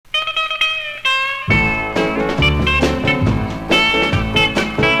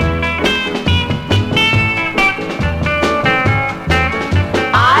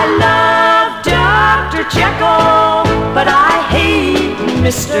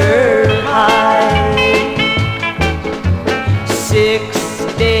Mr. Hyde.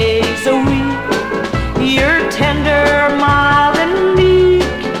 6 days a week, you're tender, mild, and meek.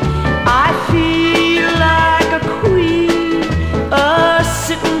 I feel like a queen,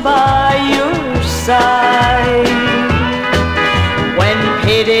 sitting by your side. When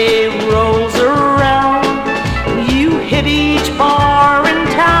payday rolls around, you hit each bar in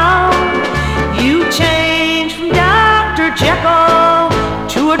town. You change from Dr. Jekyll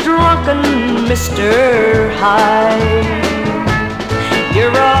to a drunken Mr. Hyde.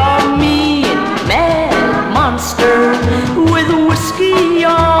 You're a mean, mad monster with whiskey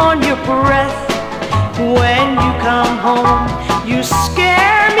on your breath. When you come home, you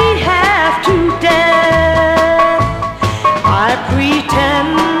scare me half to death. I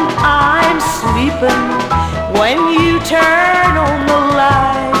pretend I'm sleeping when you turn on the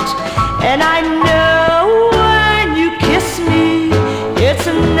light, and I know when you kiss me, it's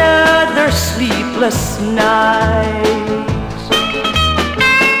another sleepless night.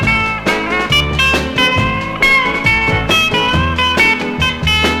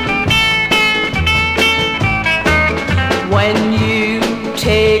 When you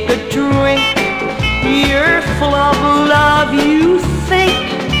take a drink, you're full of love, you think.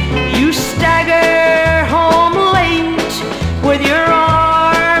 You stagger home late with your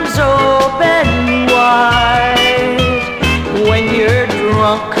arms open wide. When you're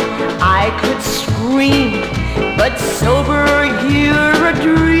drunk, I could scream, but sober you're a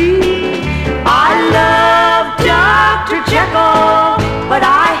dream. I love Dr. Jekyll, but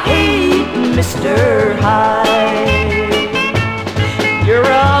I hate Mr. Hyde. You're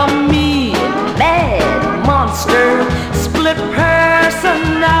a mean, mad monster, split personality.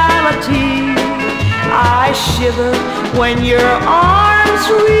 I shiver when your arms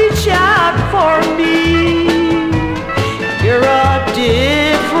reach out for me. You're a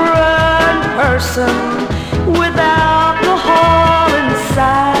different person without the hole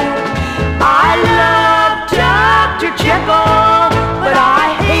inside. I love Dr. Jekyll, but I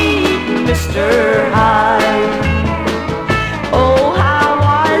hate Mr. Hyde.